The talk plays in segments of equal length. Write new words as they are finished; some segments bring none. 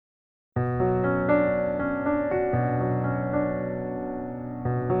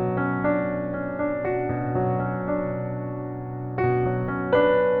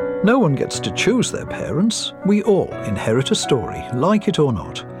No one gets to choose their parents. We all inherit a story, like it or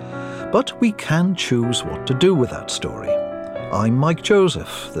not. But we can choose what to do with that story. I'm Mike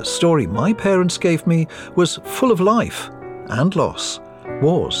Joseph. The story my parents gave me was full of life and loss,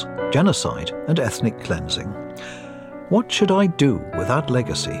 wars, genocide and ethnic cleansing. What should I do with that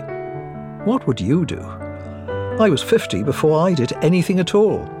legacy? What would you do? I was 50 before I did anything at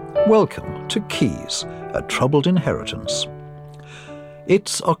all. Welcome to Keys, a troubled inheritance.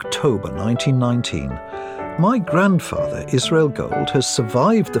 It's October 1919. My grandfather, Israel Gold, has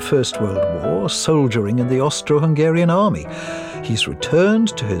survived the First World War, soldiering in the Austro-Hungarian army. He's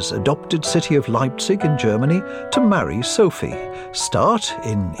returned to his adopted city of Leipzig in Germany to marry Sophie, start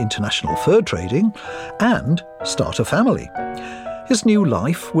in international fur trading, and start a family. His new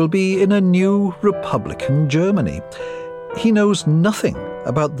life will be in a new Republican Germany. He knows nothing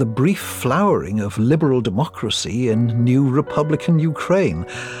about the brief flowering of liberal democracy in new Republican Ukraine.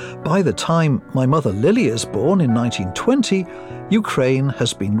 By the time my mother Lily is born in 1920, Ukraine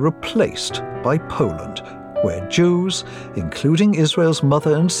has been replaced by Poland, where Jews, including Israel's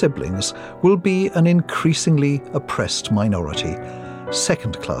mother and siblings, will be an increasingly oppressed minority,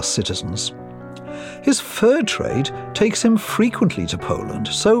 second-class citizens. His fur trade takes him frequently to Poland,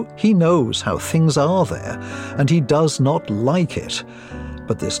 so he knows how things are there, and he does not like it.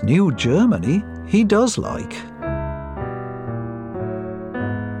 But this new Germany he does like.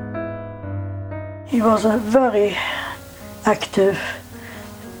 He was a very active,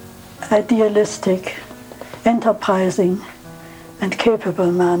 idealistic, enterprising and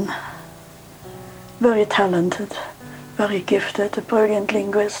capable man. Very talented, very gifted, a brilliant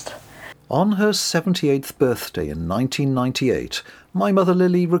linguist. On her 78th birthday in 1998, my mother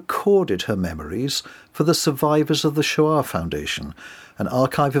Lily recorded her memories for the Survivors of the Shoah Foundation, an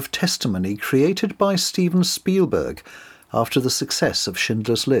archive of testimony created by Steven Spielberg after the success of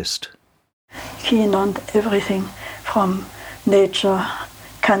Schindler's List. Keen on everything from nature,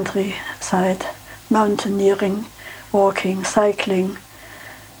 countryside, mountaineering, walking, cycling,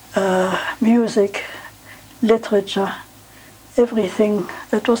 music, literature, everything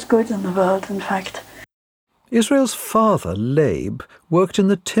that was good in the world, in fact. Israel's father, Leib, worked in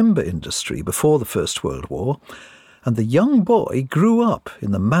the timber industry before the First World War, and the young boy grew up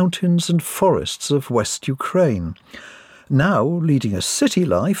in the mountains and forests of West Ukraine. Now, leading a city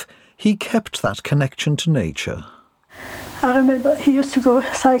life, he kept that connection to nature. I remember he used to go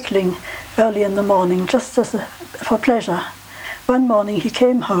cycling early in the morning, just for pleasure. One morning he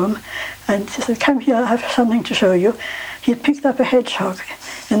came home and he said, "Come here, I have something to show you." He had picked up a hedgehog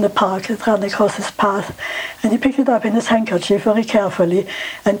in the park that ran across his path, and he picked it up in his handkerchief very carefully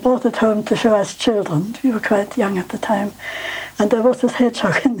and brought it home to show us children. We were quite young at the time. And there was this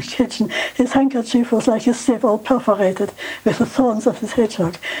hedgehog in the kitchen. His handkerchief was like a sieve, all perforated with the thorns of this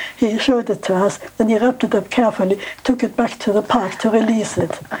hedgehog. He showed it to us, then he wrapped it up carefully, took it back to the park to release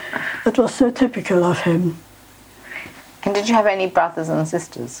it. It was so typical of him. And did you have any brothers and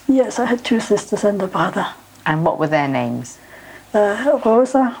sisters? Yes, I had two sisters and a brother. And what were their names?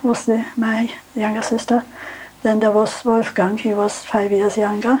 Rosa was my younger sister. Then there was Wolfgang, he was 5 years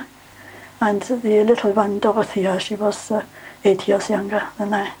younger. And the little one, Dorothea, she was 8 years younger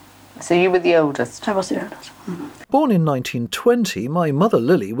than I. So you were the oldest? I was the oldest. Mm-hmm. Born in 1920, my mother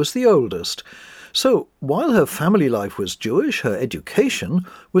Lily was the oldest. So, while her family life was Jewish, her education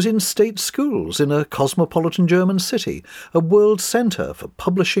was in state schools in a cosmopolitan German city, a world centre for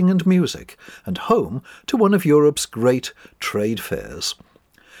publishing and music, and home to one of Europe's great trade fairs.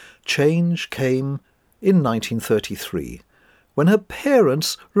 Change came in 1933, when her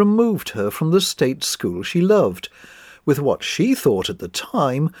parents removed her from the state school she loved, with what she thought at the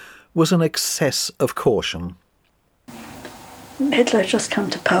time was an excess of caution. Hitler had just come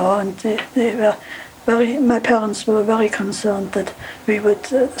to power, and my parents were very concerned that we would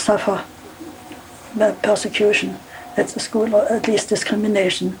suffer persecution at the school, or at least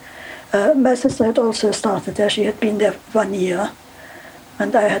discrimination. My sister had also started there. She had been there 1 year,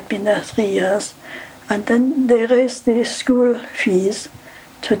 and I had been there 3 years. And then they raised the school fees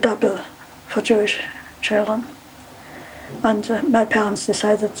to double for Jewish children. And my parents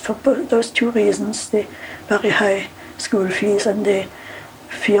decided, for those two reasons, the very high school fees and the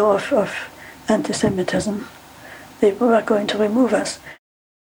fear of anti-Semitism, they were going to remove us.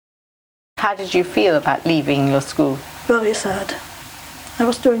 How did you feel about leaving your school? Very sad. I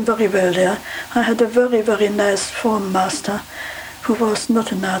was doing very well there. I had a very, very nice form master who was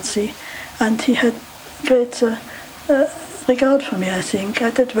not a Nazi, and he had great regard for me, I think. I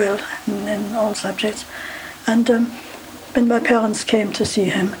did well in all subjects. And when my parents came to see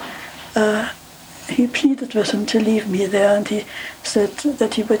him, he pleaded with him to leave me there, and he said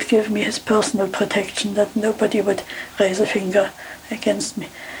that he would give me his personal protection, that nobody would raise a finger against me.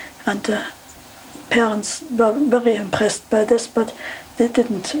 And parents were very impressed by this, but they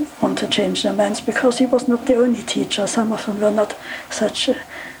didn't want to change their minds because he was not the only teacher. Some of them were not such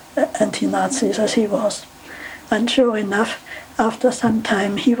anti-Nazis as he was. And sure enough, after some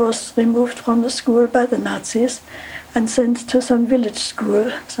time, he was removed from the school by the Nazis and sent to some village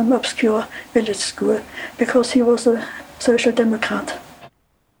school, some obscure village school, because he was a social democrat.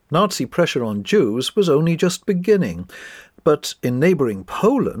 Nazi pressure on Jews was only just beginning, but in neighbouring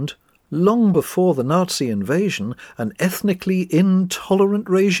Poland, long before the Nazi invasion, an ethnically intolerant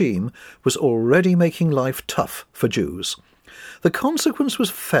regime was already making life tough for Jews. The consequence was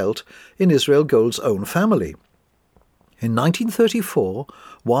felt in Israel Gold's own family. In 1934,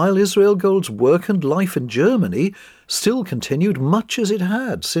 while Israel Gold's work and life in Germany still continued much as it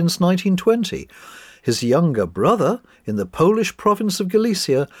had since 1920, his younger brother, in the Polish province of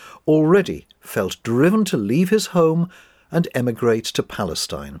Galicia, already felt driven to leave his home and emigrate to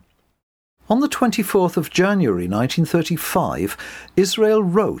Palestine. On the 24th of January 1935, Israel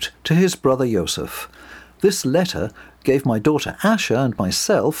wrote to his brother Yosef. This letter gave my daughter Asha and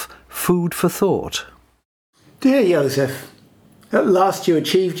myself food for thought. Dear Joseph, at last you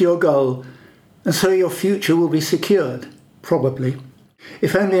achieved your goal, and so your future will be secured, probably.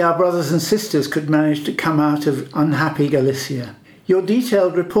 If only our brothers and sisters could manage to come out of unhappy Galicia. Your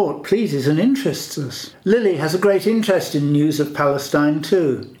detailed report pleases and interests us. Lily has a great interest in news of Palestine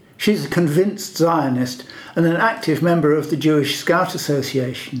too. She's a convinced Zionist and an active member of the Jewish Scout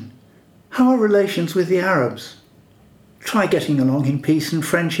Association. How are relations with the Arabs? Try getting along in peace and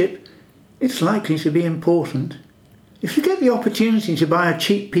friendship. It's likely to be important. If you get the opportunity to buy a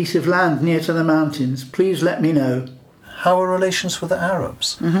cheap piece of land near to the mountains, please let me know. How are relations with the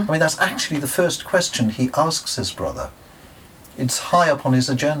Arabs? I mean, that's actually the first question he asks his brother. It's high up on his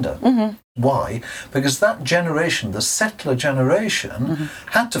agenda. Why? Because that generation, the settler generation,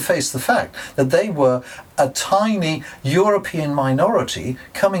 had to face the fact that they were a tiny European minority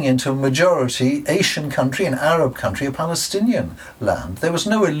coming into a majority Asian country, an Arab country, a Palestinian land. There was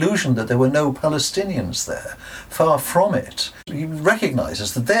no illusion that there were no Palestinians there. Far from it. He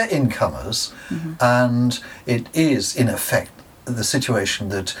recognises that they're incomers, and it is, in effect, the situation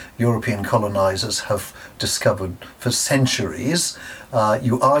that European colonisers have discovered for centuries.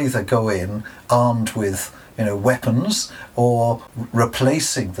 You either go in armed with weapons or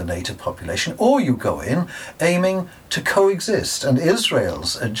replacing the native population, or you go in aiming to coexist. And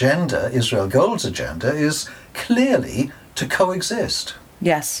Israel's agenda, Israel Gold's agenda, is clearly to coexist.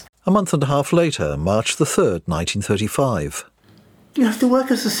 Yes. A month and a half later, March the 3rd, 1935. Do you have to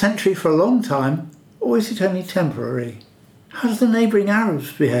work as a sentry for a long time, or is it only temporary? How do the neighbouring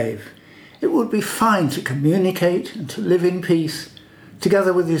Arabs behave? It would be fine to communicate and to live in peace,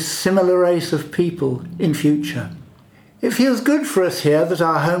 together with this similar race of people in future. It feels good for us here that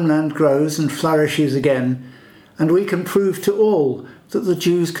our homeland grows and flourishes again, and we can prove to all that the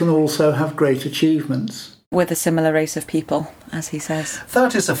Jews can also have great achievements. With a similar race of people, as he says.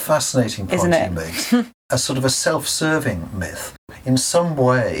 That is a fascinating point Isn't it? he makes. A sort of a self-serving myth. In some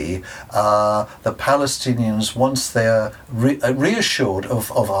way, the Palestinians, once they're reassured of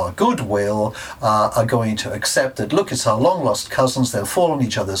our goodwill, are going to accept that, look, it's our long-lost cousins, they'll fall on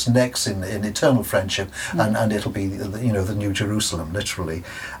each other's necks in eternal friendship, and it'll be, the New Jerusalem, literally.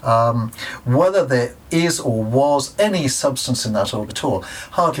 Whether there is or was any substance in that at all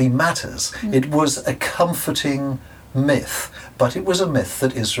hardly matters. It was a comforting myth, but it was a myth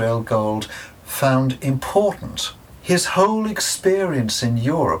that Israel Gold found important. His whole experience in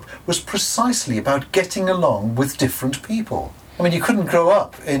Europe was precisely about getting along with different people. I mean, you couldn't grow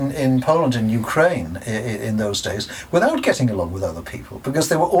up in Poland and Ukraine in those days without getting along with other people, because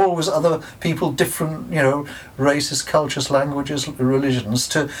there were always other people, different, races, cultures, languages, religions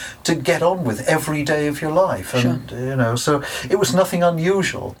to get on with every day of your life. And, so it was nothing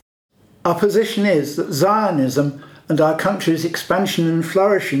unusual. Our position is that Zionism and our country's expansion and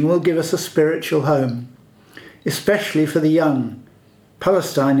flourishing will give us a spiritual home, especially for the young.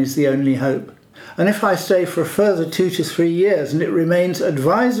 Palestine is the only hope. And if I stay for a further 2 to 3 years and it remains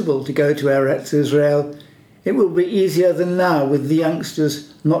advisable to go to Eretz Israel, it will be easier than now with the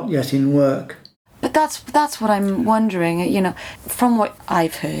youngsters not yet in work. But that's what I'm wondering, from what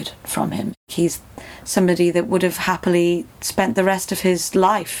I've heard from him. He's somebody that would have happily spent the rest of his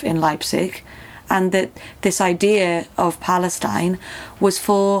life in Leipzig, and that this idea of Palestine was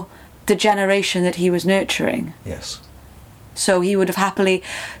for the generation that he was nurturing. Yes. So he would have happily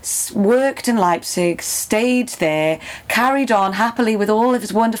worked in Leipzig, stayed there, carried on happily with all of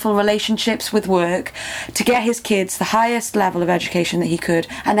his wonderful relationships with work to get his kids the highest level of education that he could,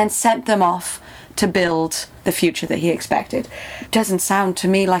 and then sent them off to build the future that he expected. Doesn't sound to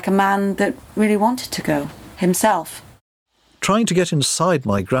me like a man that really wanted to go himself. Trying to get inside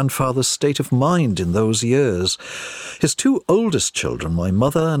my grandfather's state of mind in those years. His two oldest children, my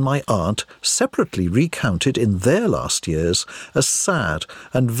mother and my aunt, separately recounted in their last years a sad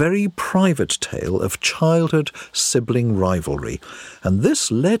and very private tale of childhood sibling rivalry, and this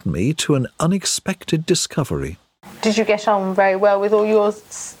led me to an unexpected discovery. Did you get on very well with all your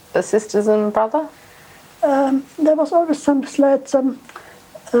sisters and brother? There was always some slight,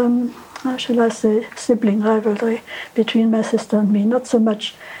 how shall I say, sibling rivalry between my sister and me. Not so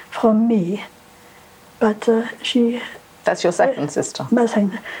much from me, but she... That's your second sister? My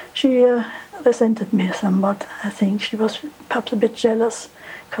second. She resented me somewhat. I think she was perhaps a bit jealous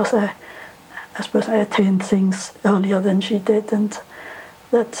because I suppose I attained things earlier than she did, and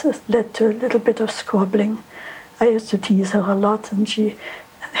that led to a little bit of squabbling. I used to tease her a lot, and she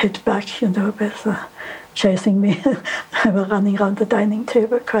hit back, with chasing me. I was running around the dining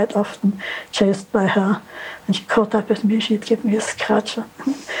table quite often, chased by her, and she caught up with me. She'd give me a scratch.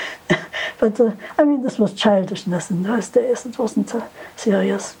 But, this was childishness in those days. It wasn't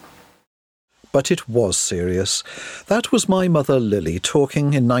serious. But it was serious. That was my mother Lily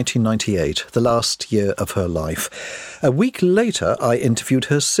talking in 1998, the last year of her life. A week later, I interviewed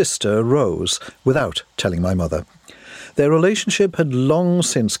her sister Rose, without telling my mother. Their relationship had long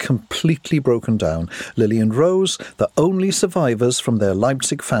since completely broken down. Lily and Rose, the only survivors from their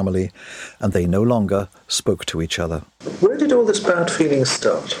Leipzig family, and they no longer spoke to each other. Where did all this bad feeling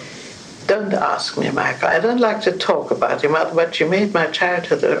start? Don't ask me, Michael. I don't like to talk about him, but she made my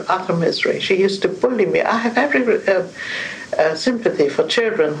childhood an utter misery. She used to bully me. I have every sympathy for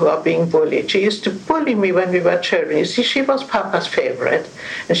children who are being bullied. She used to bully me when we were children. You see, she was Papa's favorite,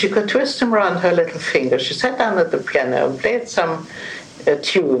 and she could twist him around her little finger. She sat down at the piano and played some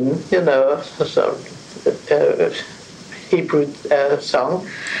tune, Hebrew song,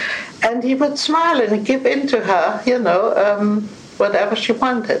 and he would smile and give in to her, whatever she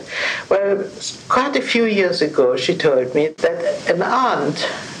wanted. Well, quite a few years ago, she told me that an aunt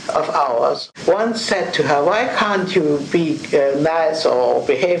of ours once said to her, "Why can't you be nice or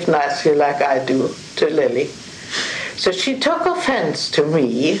behave nicely like I do to Lily?" So she took offense to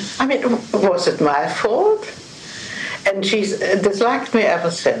me. Was it my fault? And she's disliked me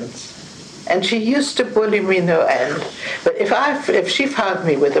ever since. And she used to bully me no end. But if she found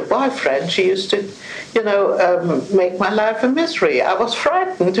me with a boyfriend, she used to, make my life a misery. I was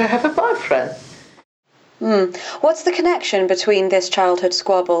frightened to have a boyfriend. What's the connection between this childhood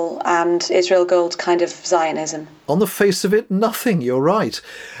squabble and Israel Gold's kind of Zionism? On the face of it, nothing, you're right.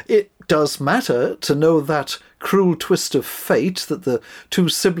 It does matter to know that cruel twist of fate that the two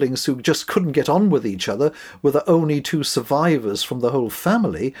siblings who just couldn't get on with each other were the only two survivors from the whole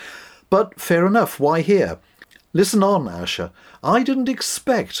family. But fair enough, why here? Listen on, Asher. I didn't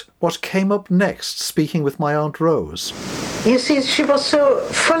expect what came up next, speaking with my Aunt Rose. You see, she was so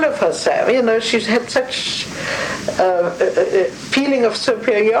full of herself. She had such a feeling of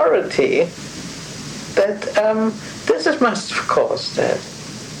superiority that this must have caused that.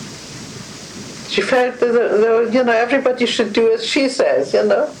 She felt that, everybody should do as she says,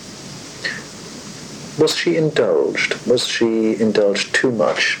 Was she indulged? Was she indulged too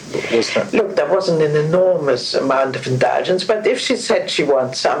much? Was that... Look, there wasn't an enormous amount of indulgence, but if she said she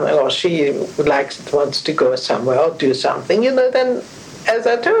wants something, or she wants to go somewhere or do something, then, as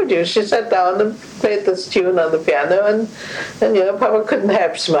I told you, she sat down and played this tune on the piano, and Papa couldn't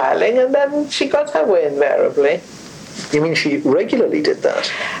help smiling, and then she got her way invariably. You mean she regularly did that?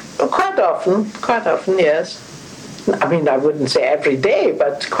 Quite often, yes. I wouldn't say every day,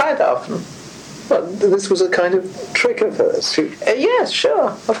 but quite often. Well, this was a kind of trick of hers. Yes,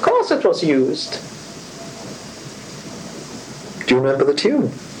 sure. Of course it was used. Do you remember the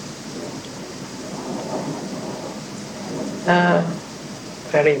tune?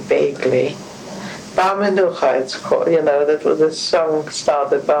 Very vaguely. Bar Menucha, it's called. That was the song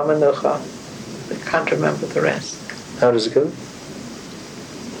started, Bar Menucha. I can't remember the rest. How does it go?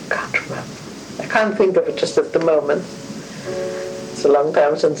 Can't remember. I can't think of it just at the moment. It's a long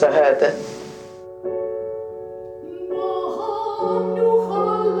time since I heard it.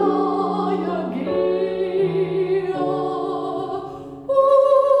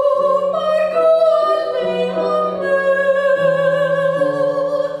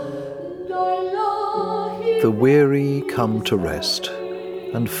 The weary come to rest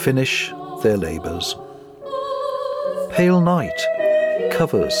and finish their labours. pale night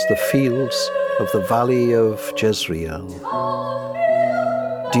covers the fields of the valley of Jezreel.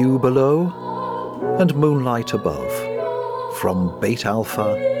 Dew below and moonlight above, from Beit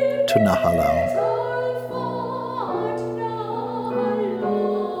Alpha to Nahalal.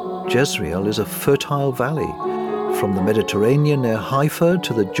 Jezreel is a fertile valley, from the Mediterranean near Haifa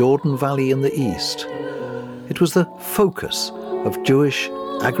to the Jordan Valley in the east. It was the focus of Jewish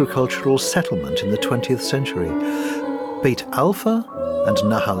agricultural settlement in the 20th century. Beit Alpha and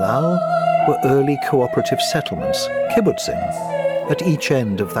Nahalal were early cooperative settlements, kibbutzim, at each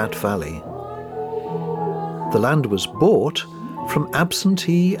end of that valley. The land was bought from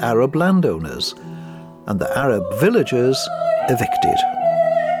absentee Arab landowners, and the Arab villagers evicted.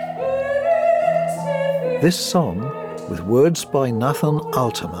 This song, with words by Nathan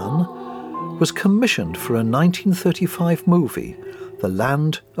Alterman, was commissioned for a 1935 movie, The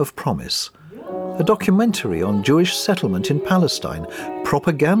Land of Promise, a documentary on Jewish settlement in Palestine,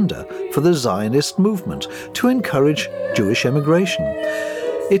 propaganda for the Zionist movement to encourage Jewish emigration.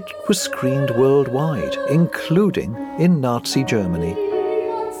 It was screened worldwide, including in Nazi Germany.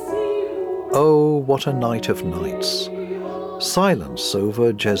 Oh, what a night of nights. Silence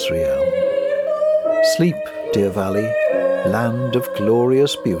over Jezreel. Sleep, dear valley, land of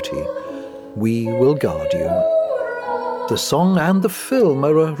glorious beauty. We will guard you. The song and the film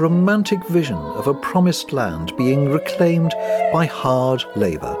are a romantic vision of a promised land being reclaimed by hard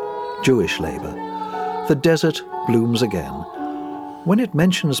labour, Jewish labour. The desert blooms again. When it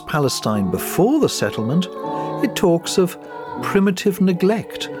mentions Palestine before the settlement, it talks of primitive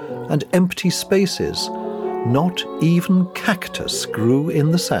neglect and empty spaces. Not even cactus grew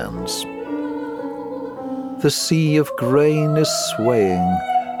in the sands. The sea of grain is swaying.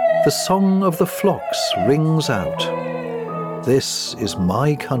 The song of the flocks rings out. This is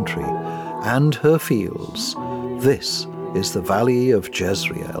my country and her fields. This is the valley of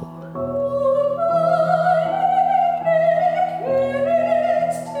Jezreel.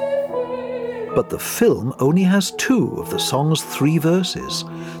 But the film only has 2 of the song's 3 verses.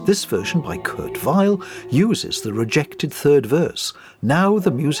 This version by Kurt Weill uses the rejected 3rd verse. Now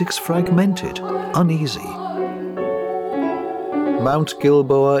the music's fragmented, uneasy. Mount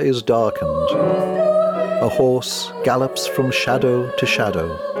Gilboa is darkened. A horse gallops from shadow to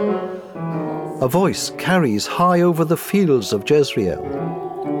shadow. A voice carries high over the fields of Jezreel.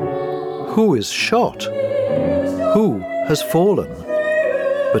 Who is shot? Who has fallen?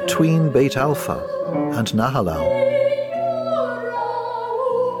 Between Beit Alpha and Nahalal.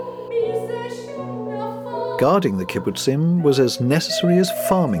 Guarding the kibbutzim was as necessary as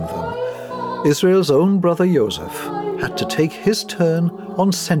farming them. Israel's own brother Joseph had to take his turn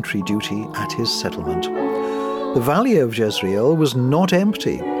on sentry duty at his settlement. The valley of Jezreel was not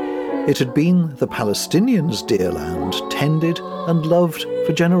empty. It had been the Palestinians' dear land, tended and loved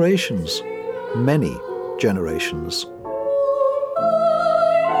for generations, many generations.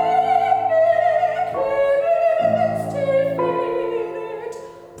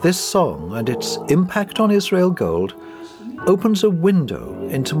 This song and its impact on Israel Gold opens a window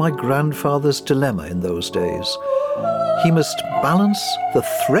into my grandfather's dilemma in those days. He must balance the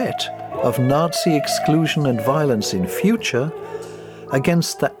threat of Nazi exclusion and violence in future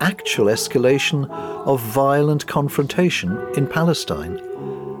against the actual escalation of violent confrontation in Palestine.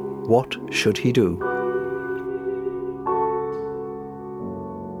 What should he do?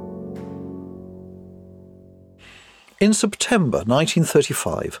 In September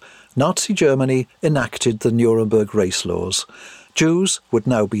 1935, Nazi Germany enacted the Nuremberg race laws. Jews would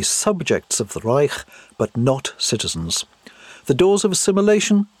now be subjects of the Reich, but not citizens. The doors of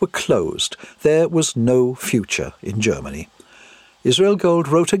assimilation were closed. There was no future in Germany. Israel Gold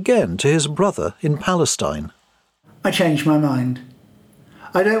wrote again to his brother in Palestine. I changed my mind.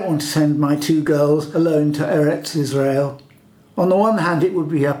 I don't want to send my 2 girls alone to Eretz Israel. On the one hand, it would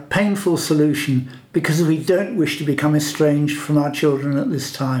be a painful solution because we don't wish to become estranged from our children at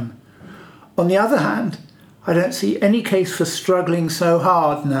this time. On the other hand, I don't see any case for struggling so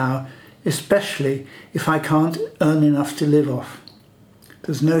hard now, especially if I can't earn enough to live off.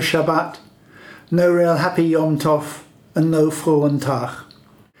 There's no Shabbat, no real happy Yom Tov, and no Frohen Tag.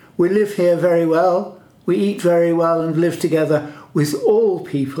 We live here very well, we eat very well and live together with all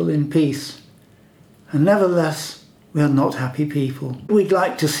people in peace. And nevertheless, we are not happy people. We'd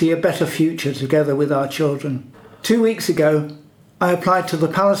like to see a better future together with our children. 2 weeks ago, I applied to the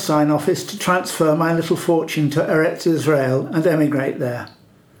Palestine office to transfer my little fortune to Eretz Israel and emigrate there.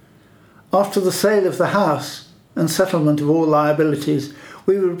 After the sale of the house and settlement of all liabilities,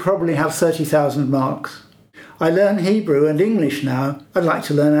 we would probably have 30,000 marks. I learn Hebrew and English now. I'd like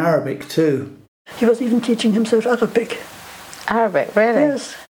to learn Arabic too. He was even teaching himself Arabic. Arabic, really?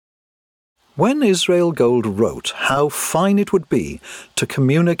 Yes. When Israel Gold wrote how fine it would be to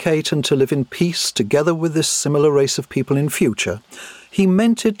communicate and to live in peace together with this similar race of people in future, he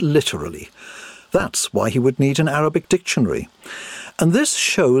meant it literally. That's why he would need an Arabic dictionary. And this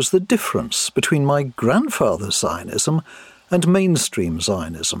shows the difference between my grandfather's Zionism and mainstream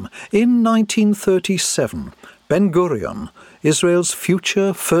Zionism. In 1937, Ben-Gurion, Israel's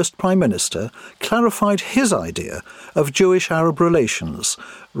future first prime minister, clarified his idea of Jewish-Arab relations,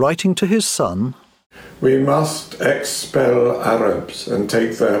 writing to his son, "We must expel Arabs and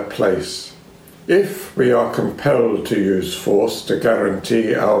take their place. If we are compelled to use force to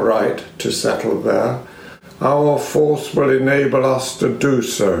guarantee our right to settle there, our force will enable us to do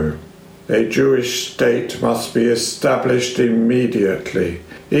so. A Jewish state must be established immediately,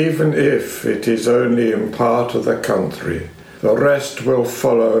 even if it is only in part of the country. The rest will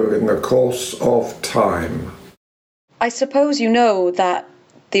follow in the course of time." I suppose you know that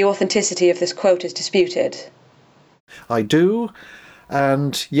the authenticity of this quote is disputed. I do,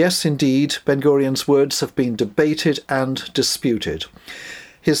 and yes, indeed, Ben-Gurion's words have been debated and disputed.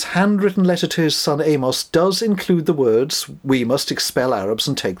 His handwritten letter to his son Amos does include the words, "We must expel Arabs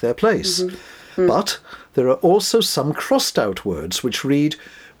and take their place." But there are also some crossed-out words which read,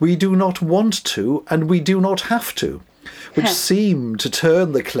 "We do not want to and we do not have to," which seem to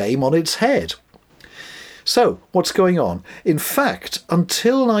turn the claim on its head. So, what's going on? In fact,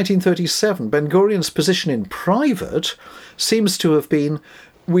 until 1937, Ben-Gurion's position in private seems to have been,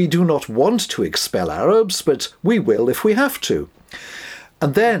 "We do not want to expel Arabs, but we will if we have to."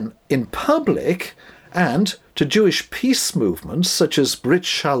 And then, in public, and to Jewish peace movements such as Brit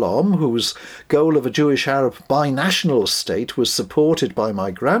Shalom, whose goal of a Jewish-Arab binational state was supported by my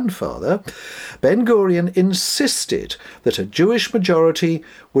grandfather, Ben-Gurion insisted that a Jewish majority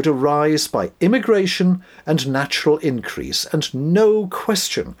would arise by immigration and natural increase, and no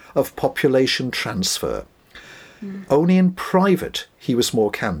question of population transfer. Only in private he was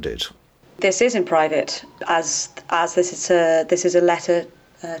more candid. This is in private, as this is a letter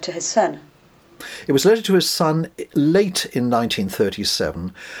to his son. It was a letter to his son late in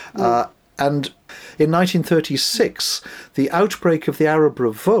 1937, and in 1936, the outbreak of the Arab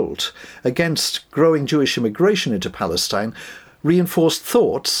revolt against growing Jewish immigration into Palestine reinforced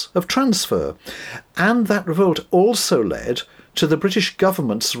thoughts of transfer. And that revolt also led to the British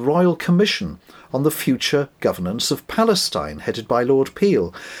government's Royal Commission on the future governance of Palestine, headed by Lord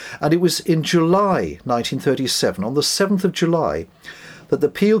Peel. And it was in July 1937, on the 7th of July, that the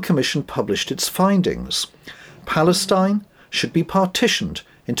Peel Commission published its findings. Palestine should be partitioned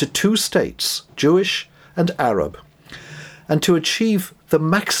into two states, Jewish and Arab. And to achieve the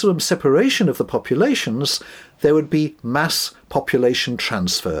maximum separation of the populations, there would be mass population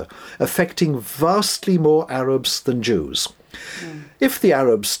transfer, affecting vastly more Arabs than Jews. If the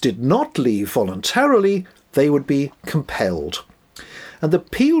Arabs did not leave voluntarily, they would be compelled. And the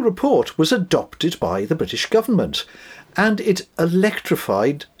Peel report was adopted by the British government, and it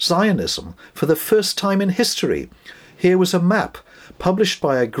electrified Zionism for the first time in history. Here was a map published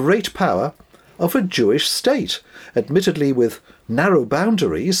by a great power of a Jewish state, admittedly with narrow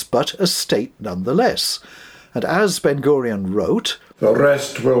boundaries, but a state nonetheless. And as Ben-Gurion wrote, "The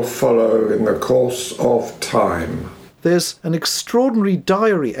rest will follow in the course of time." There's an extraordinary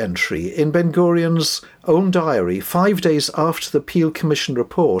diary entry in Ben-Gurion's own diary 5 days after the Peel Commission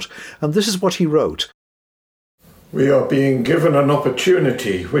report, and this is what he wrote. "We are being given an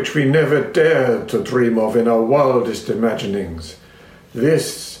opportunity which we never dared to dream of in our wildest imaginings.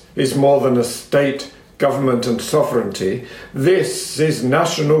 This is more than a state, government and sovereignty. This is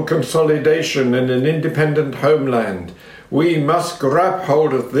national consolidation in an independent homeland. We must grab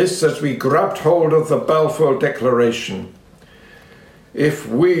hold of this as we grabbed hold of the Balfour Declaration. If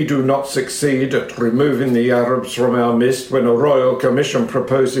we do not succeed at removing the Arabs from our midst when a Royal Commission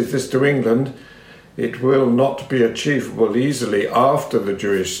proposes this to England, it will not be achievable easily after the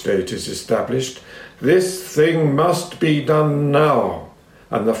Jewish state is established. This thing must be done now,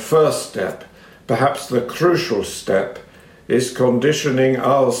 and the first step, perhaps the crucial step, is conditioning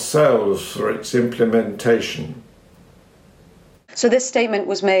ourselves for its implementation." So this statement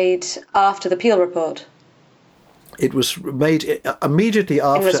was made after the Peel report? It was made immediately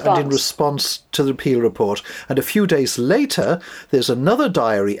after and in response to the Peel report. And a few days later, there's another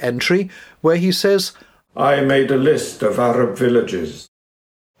diary entry where he says, "I made a list of Arab villages."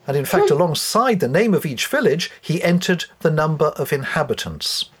 And in fact, alongside the name of each village, he entered the number of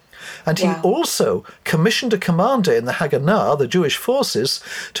inhabitants. And he also commissioned a commander in the Haganah, the Jewish forces,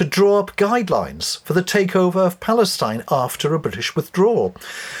 to draw up guidelines for the takeover of Palestine after a British withdrawal.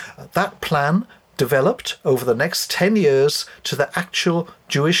 That plan developed over the next 10 years to the actual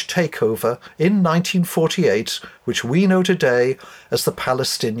Jewish takeover in 1948, which we know today as the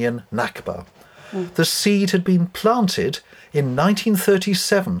Palestinian Nakba. The seed had been planted in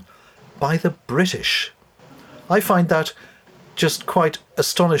 1937 by the British. I find that just quite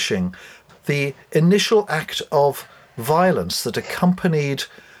astonishing. The initial act of violence that accompanied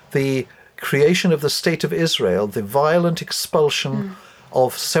the creation of the State of Israel, the violent expulsion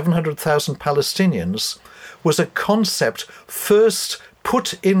of 700,000 Palestinians, was a concept first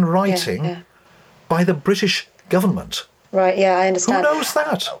put in writing by the British government. Right, yeah, I understand. Who knows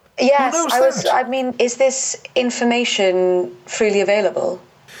that? Yes, Who knows that? I mean, is this information freely available?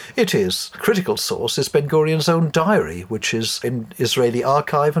 It is. Critical source is Ben-Gurion's own diary, which is in Israeli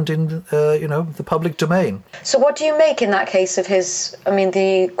archive and in, the public domain. So what do you make in that case of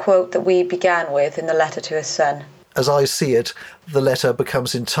the quote that we began with in the letter to his son? As I see it, the letter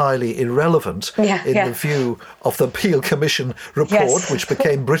becomes entirely irrelevant in the view of the Peel Commission report, which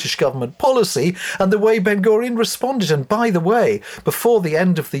became British government policy, and the way Ben-Gurion responded. And by the way, before the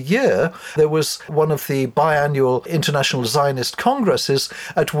end of the year, there was one of the biannual International Zionist Congresses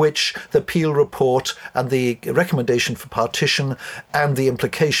at which the Peel report and the recommendation for partition and the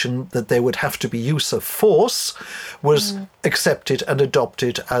implication that there would have to be use of force was accepted and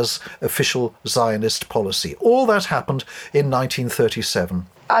adopted as official Zionist policy. All that happened in 1937.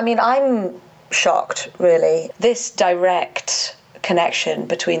 I mean, I'm shocked, really. This direct connection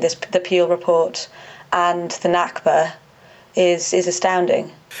between the Peel report and the Nakba is astounding.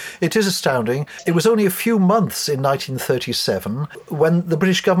 It is astounding. It was only a few months in 1937 when the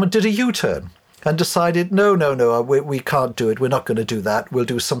British government did a U-turn and decided, no, we can't do it. We're not going to do that. We'll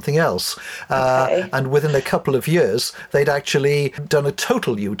do something else. And within a couple of years, they'd actually done a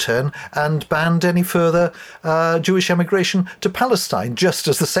total U-turn and banned any further Jewish emigration to Palestine, just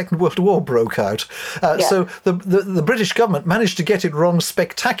as the Second World War broke out. So the British government managed to get it wrong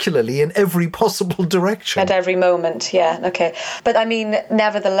spectacularly in every possible direction. At every moment, yeah, okay. But I mean,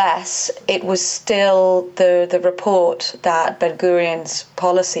 nevertheless, it was still the report that Ben-Gurion's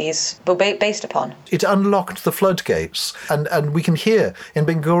policies were based upon. It unlocked the floodgates, and we can hear in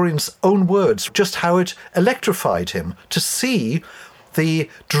Ben-Gurion's own words just how it electrified him to see the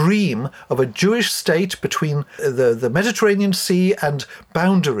dream of a Jewish state between the Mediterranean Sea and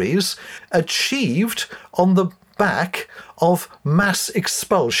boundaries achieved on the back of mass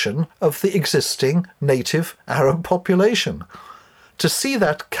expulsion of the existing native Arab population. To see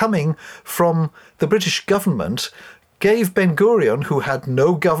that coming from the British government gave Ben-Gurion, who had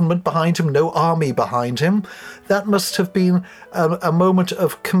no government behind him, no army behind him, that must have been a moment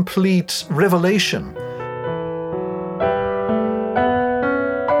of complete revelation.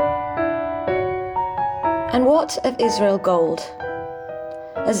 And what of Israel Gold?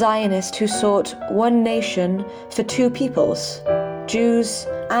 A Zionist who sought one nation for two peoples, Jews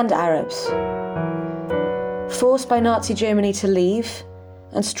and Arabs. Forced by Nazi Germany to leave,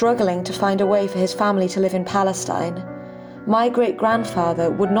 and struggling to find a way for his family to live in Palestine, my great-grandfather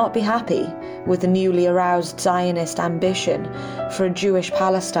would not be happy with the newly aroused Zionist ambition for a Jewish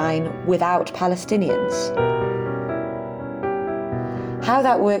Palestine without Palestinians. How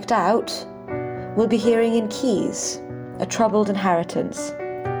that worked out, we'll be hearing in Keys, A Troubled Inheritance,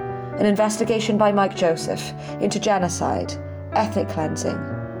 an investigation by Mike Joseph into genocide, ethnic cleansing,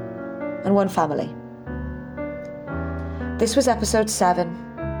 and one family. This was episode 7.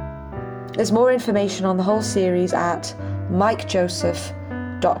 There's more information on the whole series at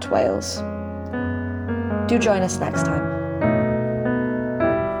mikejoseph.wales. Do join us next time.